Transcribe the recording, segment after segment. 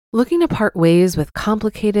Looking to part ways with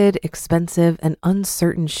complicated, expensive, and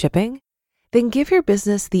uncertain shipping? Then give your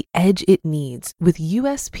business the edge it needs with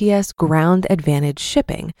USPS Ground Advantage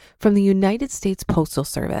shipping from the United States Postal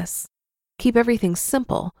Service. Keep everything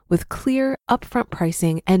simple with clear, upfront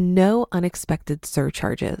pricing and no unexpected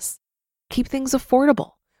surcharges. Keep things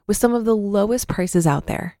affordable with some of the lowest prices out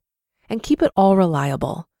there. And keep it all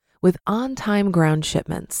reliable with on-time ground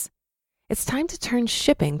shipments. It's time to turn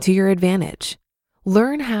shipping to your advantage.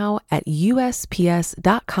 Learn how at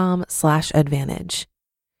USPS.com/advantage.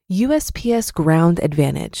 USPS Ground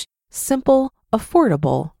Advantage. Simple,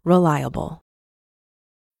 affordable, reliable.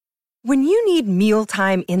 When you need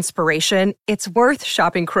mealtime inspiration, it's worth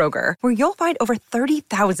shopping Kroger, where you'll find over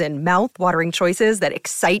 30,000 mouth-watering choices that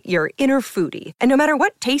excite your inner foodie. And no matter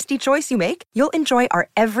what tasty choice you make, you'll enjoy our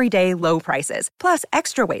everyday low prices, plus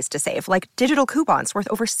extra ways to save, like digital coupons worth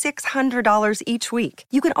over $600 each week.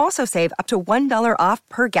 You can also save up to $1 off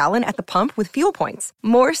per gallon at the pump with fuel points.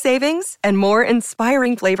 More savings and more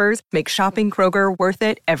inspiring flavors make shopping Kroger worth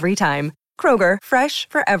it every time. Kroger, fresh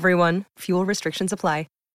for everyone. Fuel restrictions apply.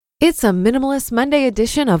 It's a Minimalist Monday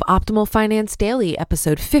edition of Optimal Finance Daily,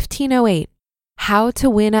 episode 1508, How to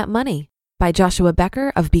Win at Money by Joshua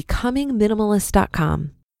Becker of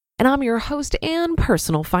BecomingMinimalist.com. And I'm your host and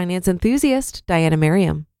personal finance enthusiast, Diana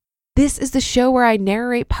Merriam. This is the show where I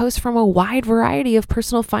narrate posts from a wide variety of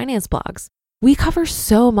personal finance blogs. We cover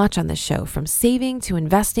so much on this show, from saving to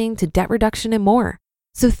investing to debt reduction and more.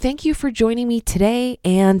 So thank you for joining me today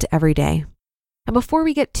and every day. And before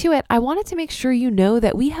we get to it, I wanted to make sure you know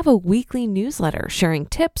that we have a weekly newsletter sharing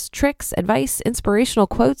tips, tricks, advice, inspirational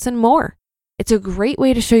quotes, and more. It's a great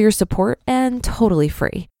way to show your support and totally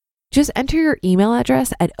free. Just enter your email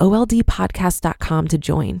address at oldpodcast.com to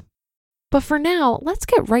join. But for now, let's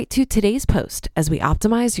get right to today's post as we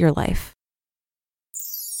optimize your life.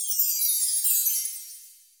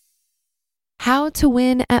 How to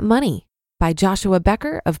Win at Money by Joshua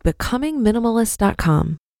Becker of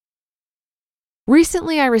BecomingMinimalist.com.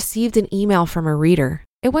 Recently, I received an email from a reader.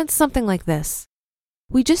 It went something like this: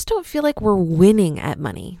 "We just don't feel like we're winning at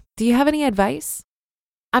money. Do you have any advice?"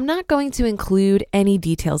 I'm not going to include any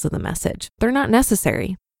details of the message. They're not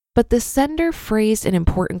necessary. But the sender phrased an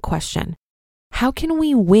important question. How can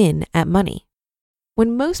we win at money?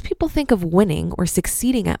 When most people think of winning or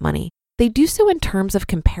succeeding at money, they do so in terms of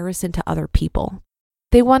comparison to other people.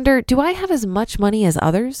 They wonder, do I have as much money as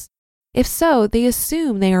others? If so, they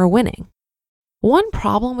assume they are winning. One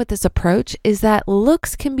problem with this approach is that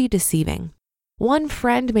looks can be deceiving. One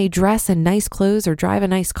friend may dress in nice clothes or drive a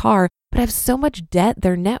nice car, but have so much debt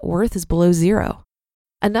their net worth is below zero.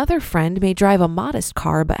 Another friend may drive a modest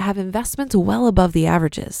car but have investments well above the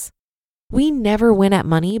averages. We never win at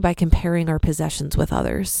money by comparing our possessions with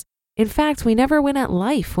others. In fact, we never win at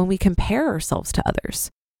life when we compare ourselves to others.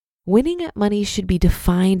 Winning at money should be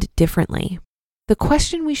defined differently. The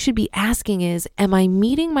question we should be asking is, am I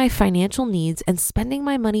meeting my financial needs and spending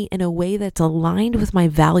my money in a way that's aligned with my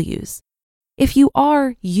values? If you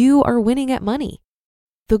are winning at money.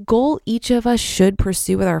 The goal each of us should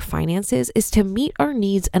pursue with our finances is to meet our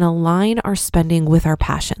needs and align our spending with our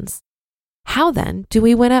passions. How then do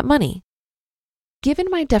we win at money? Given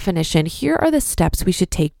my definition, here are the steps we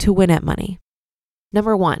should take to win at money.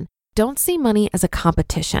 Number 1, don't see money as a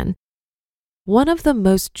competition. One of the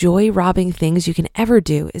most joy-robbing things you can ever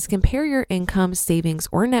do is compare your income, savings,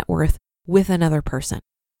 or net worth with another person.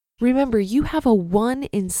 Remember, you have a 1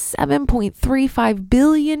 in 7.35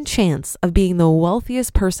 billion chance of being the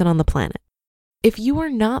wealthiest person on the planet. If you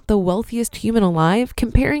are not the wealthiest human alive,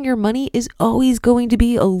 comparing your money is always going to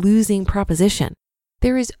be a losing proposition.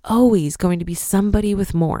 There is always going to be somebody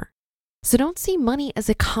with more. So don't see money as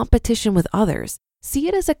a competition with others. See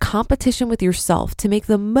it as a competition with yourself to make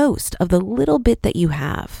the most of the little bit that you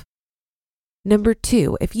have. Number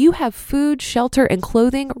 2, if you have food, shelter, and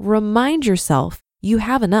clothing, remind yourself you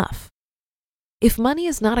have enough. If money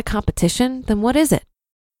is not a competition, then what is it?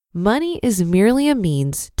 Money is merely a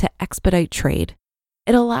means to expedite trade.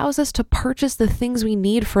 It allows us to purchase the things we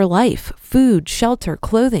need for life: food, shelter,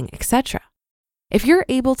 clothing, etc. If you're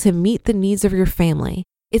able to meet the needs of your family,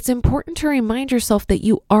 it's important to remind yourself that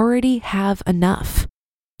you already have enough.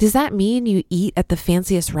 Does that mean you eat at the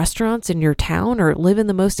fanciest restaurants in your town or live in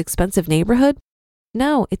the most expensive neighborhood?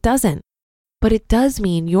 No, it doesn't. But it does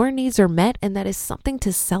mean your needs are met, and that is something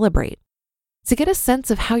to celebrate. To get a sense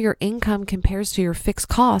of how your income compares to your fixed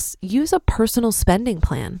costs, use a personal spending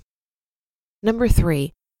plan. Number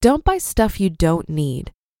 3, don't buy stuff you don't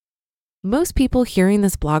need. Most people hearing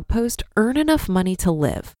this blog post earn enough money to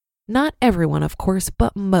live. Not everyone, of course,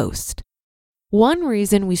 but most. One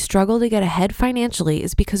reason we struggle to get ahead financially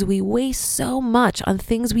is because we waste so much on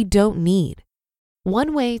things we don't need.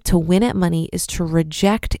 One way to win at money is to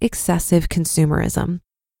reject excessive consumerism.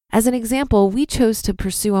 As an example, we chose to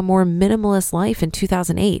pursue a more minimalist life in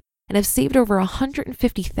 2008 and have saved over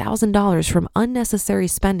 $150,000 from unnecessary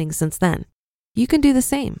spending since then. You can do the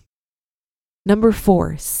same. Number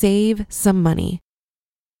 4, save some money.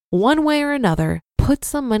 One way or another, put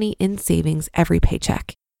some money in savings every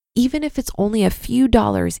paycheck. Even if it's only a few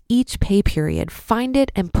dollars each pay period, find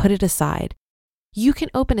it and put it aside. You can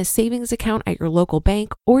open a savings account at your local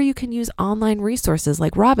bank, or you can use online resources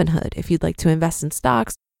like Robinhood if you'd like to invest in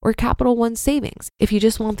stocks, or Capital One Savings if you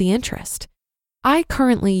just want the interest. I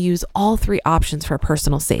currently use all 3 options for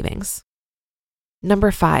personal savings.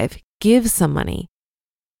 Number 5, give some money.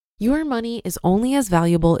 Your money is only as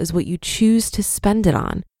valuable as what you choose to spend it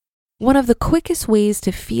on. One of the quickest ways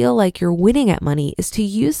to feel like you're winning at money is to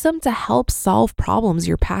use them to help solve problems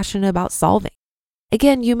you're passionate about solving.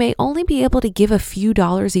 Again, you may only be able to give a few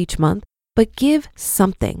dollars each month, but give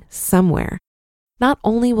something somewhere. Not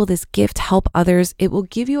only will this gift help others, it will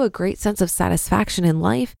give you a great sense of satisfaction in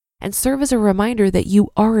life and serve as a reminder that you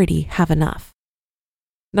already have enough.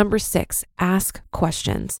 Number 6, ask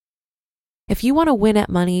questions. If you want to win at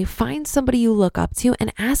money, find somebody you look up to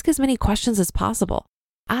and ask as many questions as possible.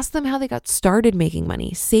 Ask them how they got started making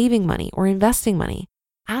money, saving money, or investing money.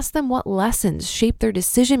 Ask them what lessons shaped their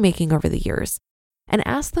decision-making over the years. And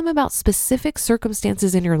ask them about specific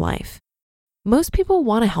circumstances in your life. Most people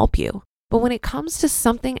want to help you, but when it comes to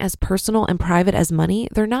something as personal and private as money,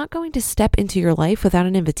 they're not going to step into your life without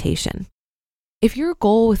an invitation. If your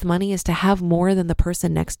goal with money is to have more than the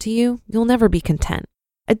person next to you, you'll never be content.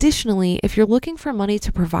 Additionally, if you're looking for money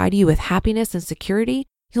to provide you with happiness and security,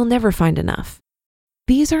 you'll never find enough.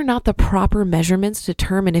 These are not the proper measurements to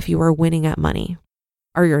determine if you are winning at money.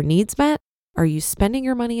 Are your needs met? Are you spending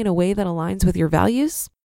your money in a way that aligns with your values?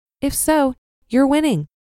 If so, you're winning.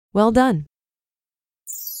 Well done.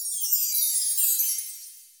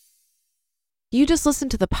 You just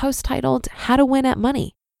listened to the post titled How to Win at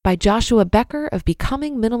Money by Joshua Becker of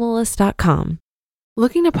BecomingMinimalist.com.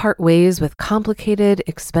 Looking to part ways with complicated,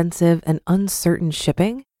 expensive, and uncertain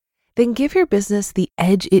shipping? Then give your business the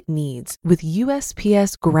edge it needs with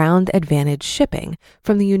USPS Ground Advantage shipping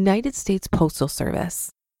from the United States Postal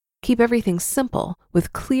Service. Keep everything simple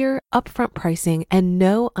with clear, upfront pricing and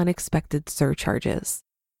no unexpected surcharges.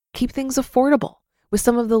 Keep things affordable with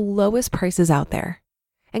some of the lowest prices out there.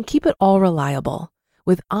 And keep it all reliable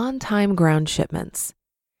with on-time ground shipments.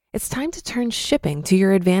 It's time to turn shipping to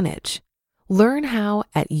your advantage. Learn how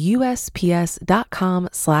at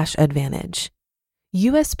USPS.com/advantage.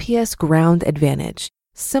 USPS Ground Advantage.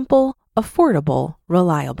 Simple, affordable,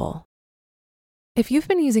 reliable. If you've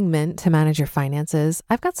been using Mint to manage your finances,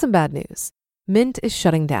 I've got some bad news. Mint is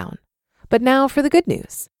shutting down. But now for the good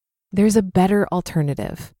news. There's a better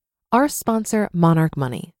alternative. Our sponsor, Monarch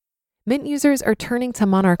Money. Mint users are turning to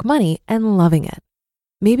Monarch Money and loving it.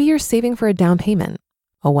 Maybe you're saving for a down payment,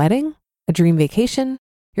 a wedding, a dream vacation,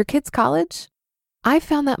 your kid's college. I've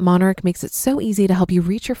found that Monarch makes it so easy to help you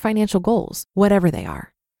reach your financial goals, whatever they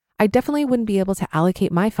are. I definitely wouldn't be able to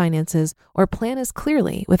allocate my finances or plan as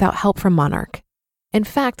clearly without help from Monarch. In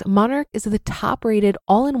fact, Monarch is the top-rated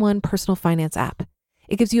all-in-one personal finance app.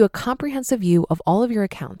 It gives you a comprehensive view of all of your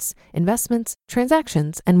accounts, investments,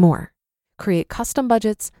 transactions, and more. Create custom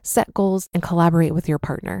budgets, set goals, and collaborate with your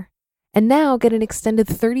partner. And now get an extended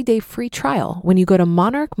 30-day free trial when you go to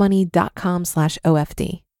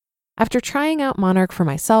monarchmoney.com/OFD. After trying out Monarch for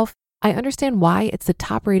myself, I understand why it's the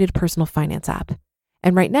top-rated personal finance app.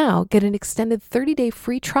 And right now, get an extended 30-day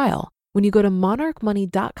free trial when you go to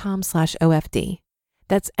monarchmoney.com/OFD.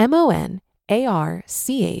 That's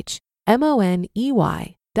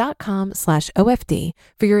monarchmoney.com/OFD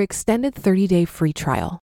for your extended 30-day free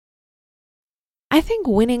trial. I think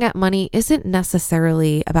winning at money isn't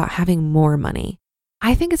necessarily about having more money.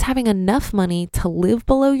 I think it's having enough money to live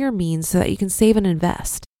below your means so that you can save and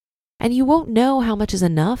invest. And you won't know how much is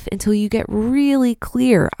enough until you get really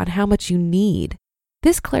clear on how much you need.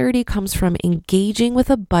 This clarity comes from engaging with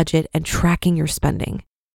a budget and tracking your spending.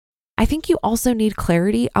 I think you also need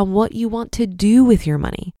clarity on what you want to do with your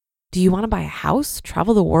money. Do you want to buy a house,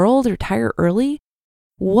 travel the world, retire early?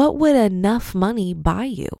 What would enough money buy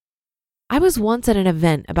you? I was once at an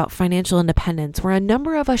event about financial independence where a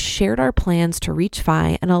number of us shared our plans to reach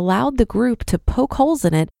FI and allowed the group to poke holes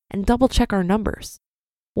in it and double check our numbers.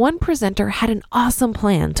 One presenter had an awesome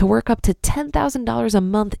plan to work up to $10,000 a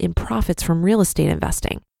month in profits from real estate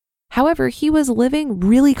investing. However, he was living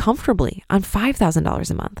really comfortably on $5,000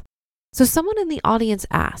 a month. So someone in the audience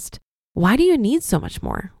asked, Why do you need so much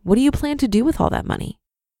more? What do you plan to do with all that money?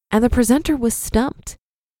 And the presenter was stumped.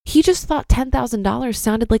 He just thought $10,000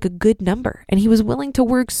 sounded like a good number, and he was willing to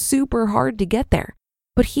work super hard to get there.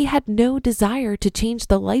 But he had no desire to change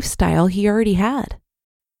the lifestyle he already had.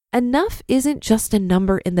 Enough isn't just a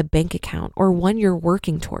number in the bank account or one you're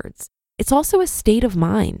working towards. It's also a state of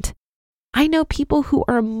mind. I know people who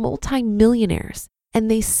are multimillionaires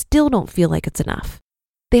and they still don't feel like it's enough.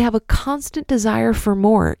 They have a constant desire for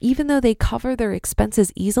more, even though they cover their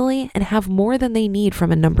expenses easily and have more than they need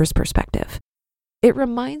from a numbers perspective. It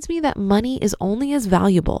reminds me that money is only as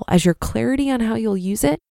valuable as your clarity on how you'll use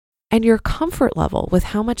it and your comfort level with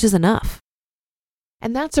how much is enough.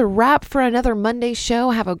 And that's a wrap for another Monday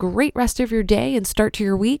show. Have a great rest of your day and start to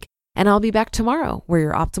your week. And I'll be back tomorrow where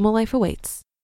your optimal life awaits.